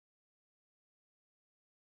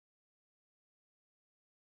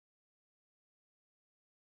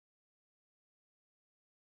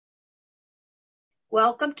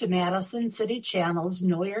Welcome to Madison City Channel's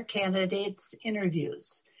Know Your Candidates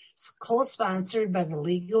interviews, co-sponsored by the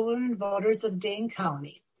League of Women Voters of Dane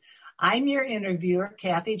County. I'm your interviewer,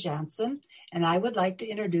 Kathy Johnson, and I would like to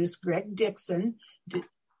introduce Greg Dixon,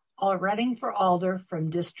 running for Alder from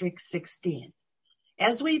District 16.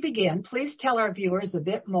 As we begin, please tell our viewers a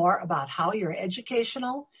bit more about how your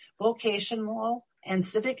educational, vocational, and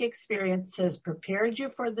civic experience has prepared you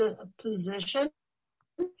for the position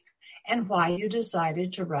and why you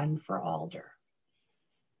decided to run for Alder.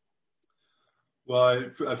 Well,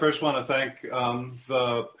 I first want to thank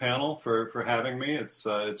the panel for having me. It's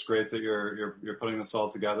great that you're putting this all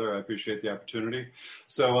together. I appreciate the opportunity.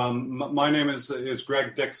 So my name is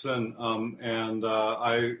Greg Dixon, and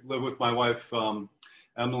I live with my wife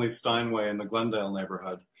Emily Steinway in the Glendale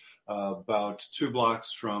neighborhood, about 2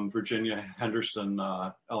 blocks from Virginia Henderson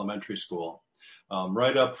Elementary School.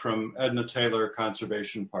 Right up from Edna Taylor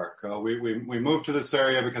Conservation Park. We moved to this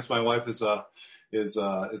area because my wife is a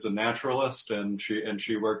naturalist, and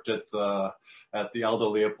she worked at the Aldo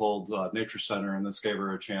Leopold Nature Center, and this gave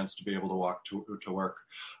her a chance to be able to walk to work.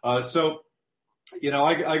 So,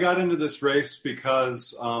 I got into this race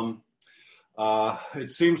because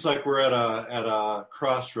it seems like we're at a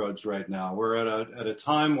crossroads right now. We're at a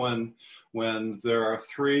time when there are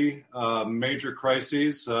 3 major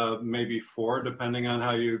crises, maybe 4, depending on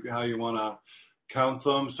how you want to count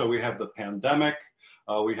them. So we have the pandemic,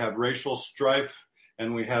 we have racial strife,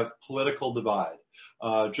 and we have political divide.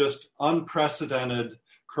 Just unprecedented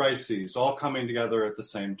crises all coming together at the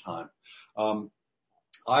same time.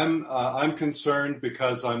 I'm concerned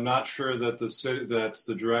because I'm not sure that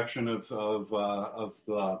the direction of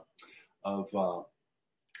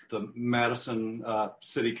the Madison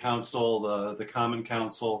City Council, the Common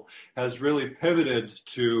Council, has really pivoted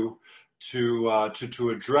to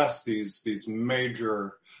address these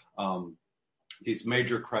major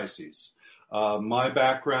crises. My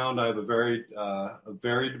background, I have a very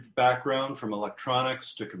varied background, from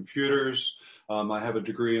electronics to computers. I have a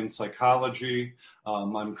degree in psychology.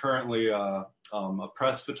 I'm currently a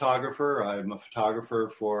press photographer. I'm a photographer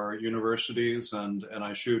for universities, and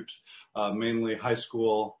I shoot mainly high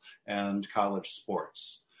school and college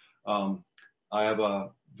sports. I have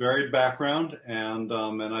a varied background, and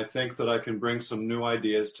I think that I can bring some new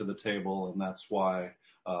ideas to the table, and that's why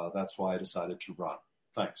I decided to run.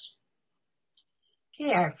 Thanks.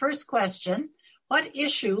 Okay, our first question: what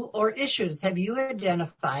issue or issues have you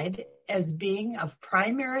identified as being of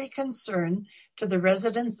primary concern to the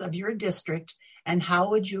residents of your district, and how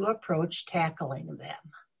would you approach tackling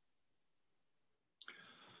them?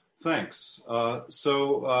 Thanks.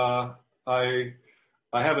 So I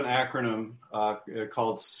have an acronym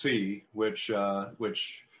called C, which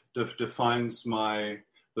defines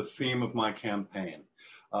the theme of my campaign.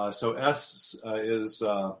 So S is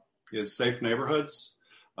safe neighborhoods.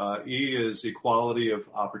 E is equality of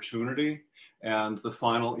opportunity, and the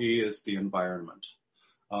final E is the environment.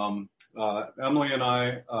 Emily and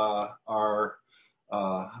I are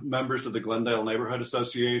members of the Glendale Neighborhood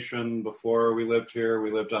Association. Before we lived here, we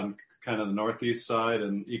lived on kind of the northeast side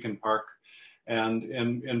in Eakin Park. And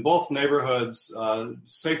in both neighborhoods,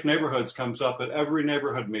 safe neighborhoods comes up at every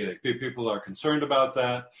neighborhood meeting. People are concerned about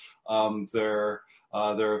that. There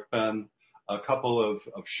have been a couple of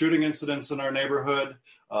shooting incidents in our neighborhood,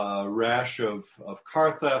 a rash of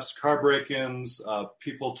car thefts, car break-ins.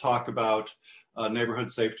 People talk about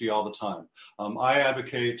neighborhood safety all the time. I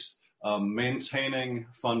advocate maintaining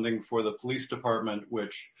funding for the police department,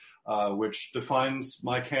 which defines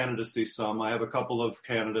my candidacy some. I have a couple of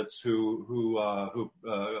candidates a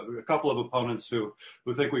couple of opponents who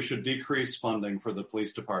think we should decrease funding for the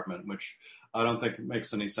police department, which I don't think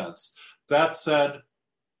makes any sense. That said,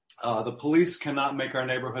 the police cannot make our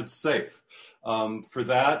neighborhoods safe. For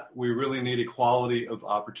that, we really need equality of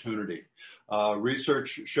opportunity.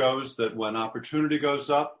 Research shows that when opportunity goes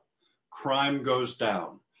up, crime goes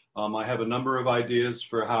down. I have a number of ideas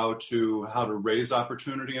for how to raise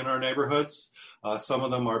opportunity in our neighborhoods. Some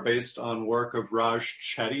of them are based on work of Raj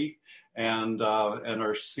Chetty and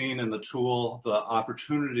are seen in the tool, the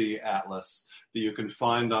Opportunity Atlas, that you can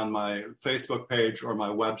find on my Facebook page or my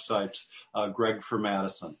website, Greg for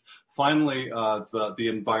Madison. Finally, the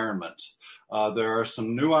environment. There are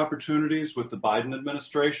some new opportunities with the Biden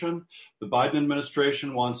administration. The Biden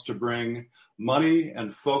administration wants to bring money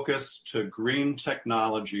and focus to green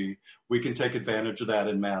technology. We can take advantage of that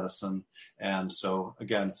in Madison. And so,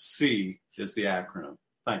 again, C is the acronym.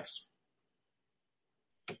 Thanks.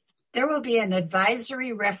 There will be an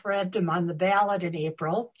advisory referendum on the ballot in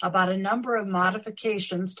April about a number of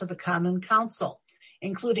modifications to the Common Council,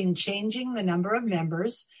 including changing the number of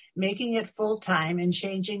members, making it full-time, and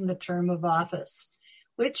changing the term of office.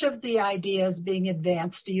 Which of the ideas being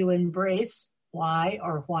advanced do you embrace? Why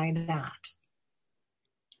or why not?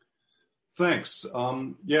 Thanks.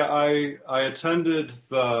 I attended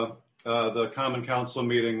the Common Council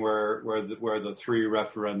meeting where the three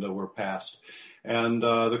referenda were passed, and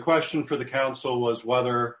the question for the council was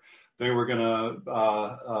whether they were going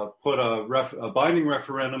to put a binding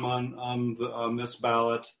referendum on this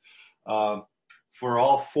ballot for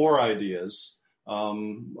all four ideas,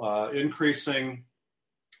 increasing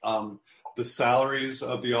the salaries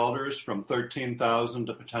of the alders from $13,000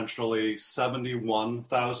 to potentially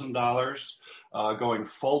 $71,000, going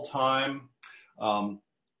full time, and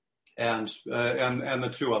the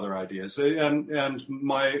two other ideas. And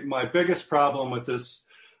my biggest problem with this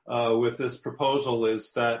proposal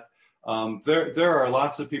is that there are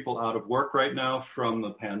lots of people out of work right now from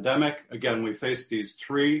the pandemic. Again, we face these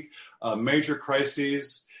three major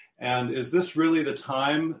crises. And is this really the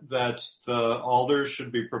time that the alders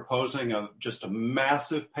should be proposing just a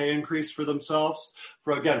massive pay increase for themselves?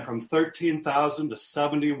 From $13,000 to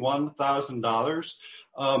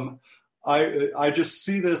 $71,000. I just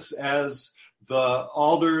see this as the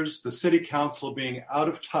alders, the city council being out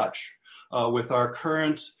of touch with our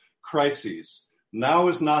current crises. Now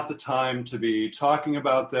is not the time to be talking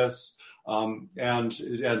about this, and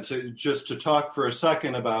to talk for a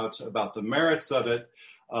second about the merits of it.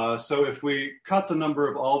 So if we cut the number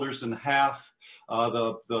of alders in half,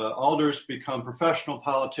 the alders become professional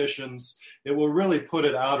politicians. It will really put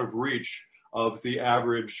it out of reach of the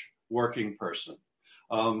average working person.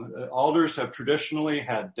 Alders have traditionally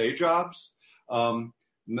had day jobs.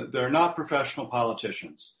 They're not professional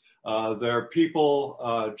politicians. They're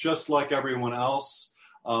people just like everyone else.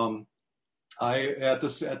 At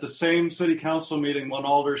the same city council meeting, one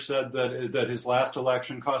alder said that his last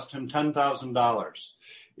election cost him $10,000.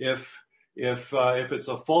 If it's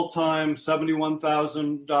a full-time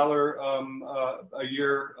 $71,000 a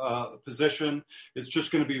year position, it's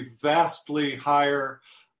just going to be vastly higher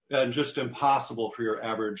and just impossible for your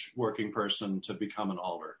average working person to become an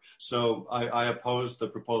alder. So I oppose the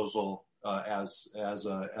proposal as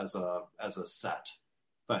a set.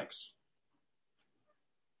 Thanks.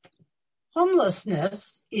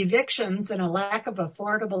 Homelessness, evictions, and a lack of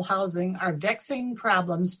affordable housing are vexing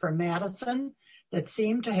problems for Madison that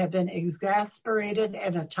seem to have been exacerbated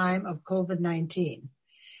at a time of COVID-19.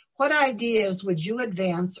 What ideas would you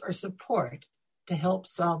advance or support to help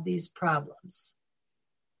solve these problems?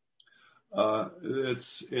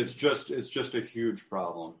 It's just a huge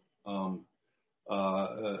problem.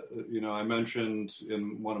 I mentioned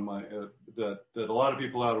in one of my that a lot of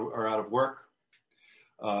people are out of work.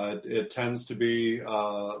 It tends to be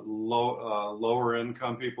lower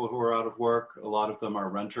income people who are out of work. A lot of them are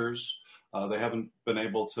renters. They haven't been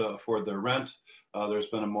able to afford their rent. There's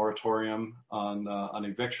been a moratorium on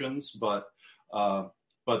evictions, but the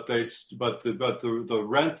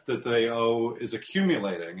rent that they owe is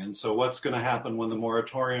accumulating. And so what's going to happen when the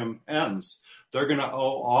moratorium ends? They're going to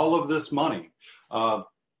owe all of this money.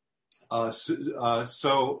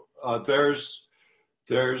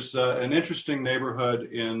 There's an interesting neighborhood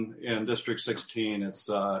in District 16. It's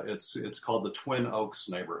called the Twin Oaks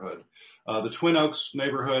neighborhood. The Twin Oaks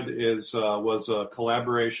neighborhood was a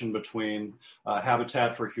collaboration between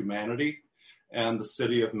Habitat for Humanity and the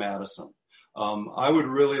city of Madison. I would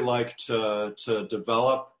really like to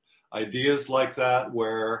develop ideas like that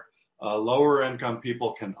where lower income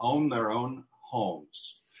people can own their own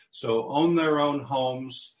homes. So own their own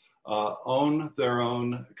homes, own their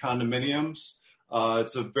own condominiums.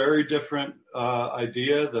 It's a very different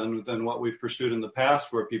idea than what we've pursued in the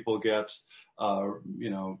past, where people get,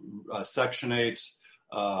 Section 8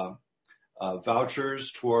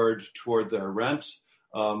 vouchers toward their rent.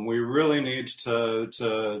 We really need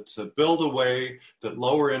to build a way that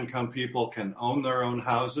lower income people can own their own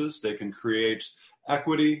houses. They can create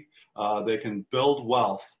equity. They can build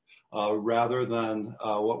wealth rather than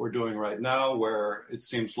what we're doing right now, where it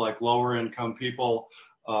seems like lower income people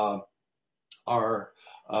are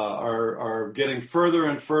getting further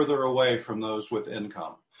and further away from those with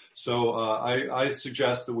income. So I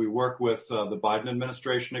suggest that we work with the Biden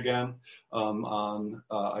administration again on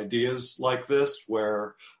ideas like this,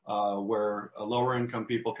 where lower income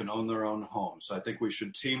people can own their own homes. I think we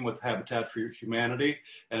should team with Habitat for Humanity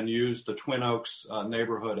and use the Twin Oaks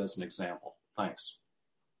neighborhood as an example. Thanks.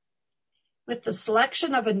 With the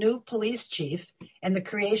selection of a new police chief and the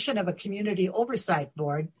creation of a community oversight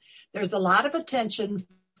board, there's a lot of attention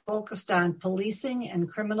focused on policing and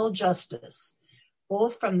criminal justice.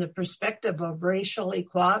 both from the perspective of racial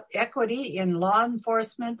equity in law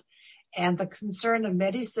enforcement and the concern of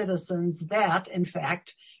many citizens that, in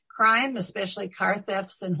fact, crime, especially car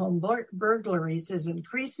thefts and home burglaries, is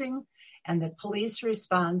increasing and that police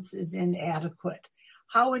response is inadequate.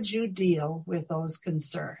 How would you deal with those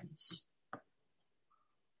concerns?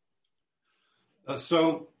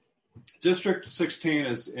 So District 16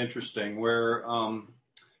 is interesting. We're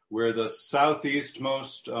the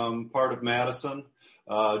southeastmost part of Madison.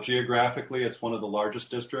 Geographically, it's one of the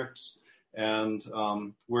largest districts. And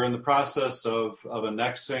we're in the process of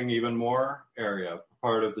annexing even more area.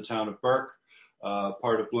 Part of the town of Burke,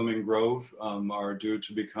 part of Blooming Grove are due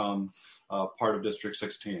to become part of District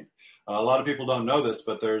 16. A lot of people don't know this,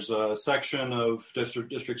 but there's a section of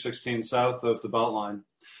District 16 south of the Beltline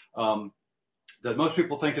that most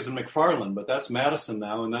people think is in McFarland, but that's Madison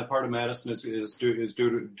now, and that part of Madison is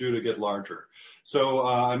due to get larger. So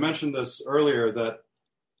I mentioned this earlier that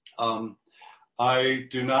I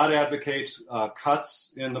do not advocate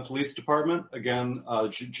cuts in the police department. Again,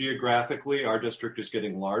 geographically, our district is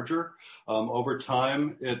getting larger. Over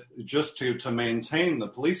time, just to maintain the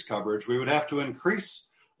police coverage, we would have to increase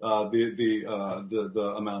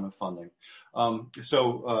the amount of funding.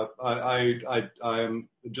 So I am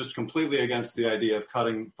just completely against the idea of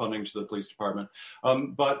cutting funding to the police department.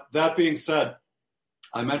 But that being said,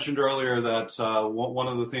 I mentioned earlier that one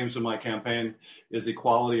of the themes of my campaign is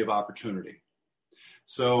equality of opportunity.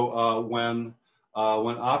 So when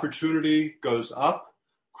opportunity goes up,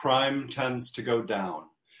 crime tends to go down,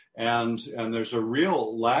 and there's a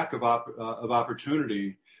real lack of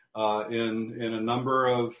opportunity in a number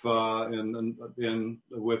of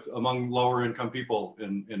among lower income people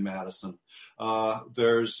in Madison.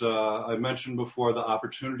 There's I mentioned before the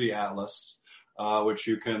Opportunity Atlas, which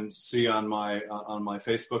you can see on my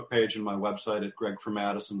Facebook page and my website at Greg for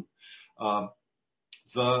Madison.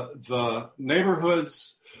 The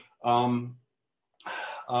neighborhoods near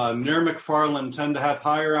McFarland tend to have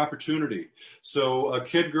higher opportunity. So a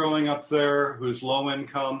kid growing up there who's low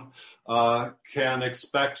income can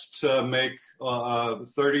expect to make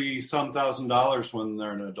 $30-some thousand when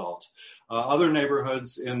they're an adult. Other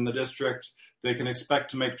neighborhoods in the district, they can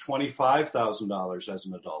expect to make $25,000 as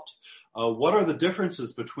an adult. What are the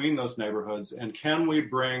differences between those neighborhoods, and can we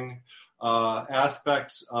bring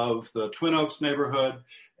aspects of the Twin Oaks neighborhood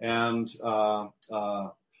and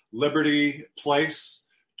Liberty Place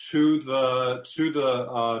to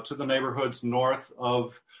the neighborhoods north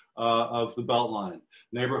of the Beltline?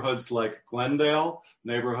 Neighborhoods like Glendale,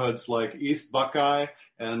 neighborhoods like East Buckeye,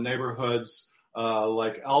 and neighborhoods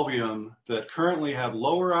like Albion that currently have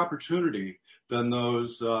lower opportunity than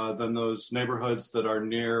those neighborhoods that are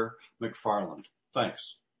near McFarland.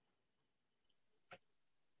 Thanks.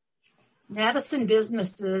 Madison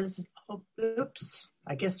businesses,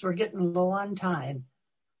 I guess we're getting low on time.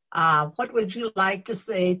 What would you like to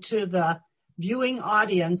say to the viewing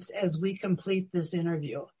audience as we complete this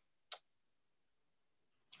interview?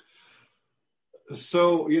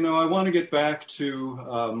 So, I want to get back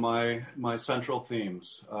to my central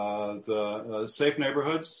themes. The safe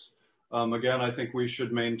neighborhoods. Again, I think we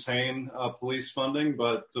should maintain police funding,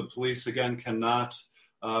 but the police, again, cannot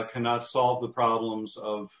solve the problems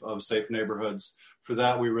of safe neighborhoods. For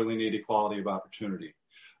that, we really need equality of opportunity.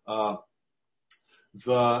 The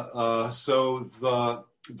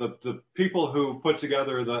people who put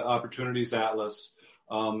together the Opportunities Atlas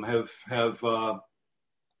have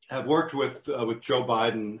worked with Joe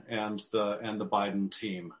Biden and the Biden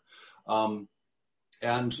team.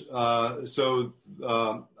 So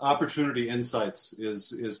Opportunity Insights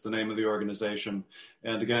is the name of the organization,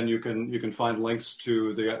 and again, you can find links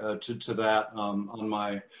to that on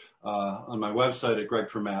my website at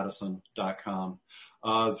gregformadison.com.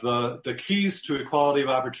 The keys to equality of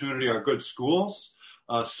opportunity are good schools,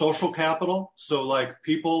 social capital, so like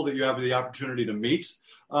people that you have the opportunity to meet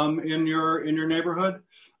in your neighborhood.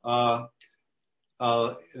 And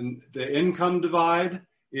the income divide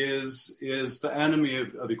is the enemy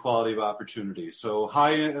of equality of opportunity. So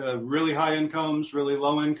really high incomes, really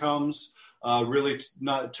low incomes, really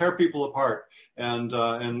tear people apart and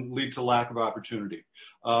lead to lack of opportunity.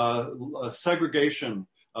 Segregation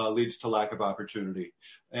leads to lack of opportunity,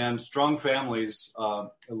 and strong families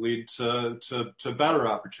lead to better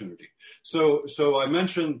opportunity. So I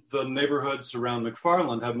mentioned the neighborhoods around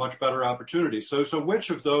McFarland have much better opportunity. So which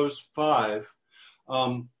of those five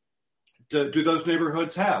do those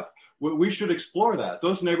neighborhoods have? we should explore that.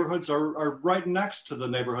 Those neighborhoods are right next to the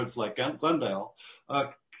neighborhoods like Glendale.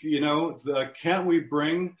 Can't we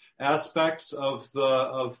bring aspects of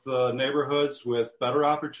the neighborhoods with better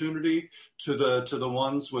opportunity to the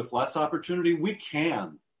ones with less opportunity? We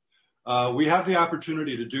can. We have the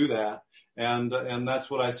opportunity to do that, and that's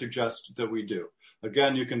what I suggest that we do.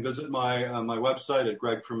 Again, you can visit my website at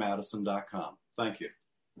gregformadison.com. Thank you.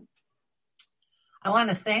 I want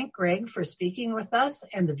to thank Greg for speaking with us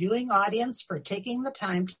and the viewing audience for taking the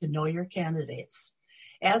time to know your candidates.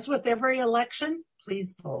 As with every election,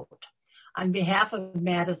 please vote. On behalf of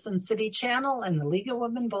Madison City Channel and the League of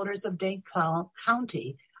Women Voters of Dane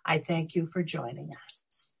County, I thank you for joining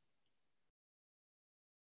us.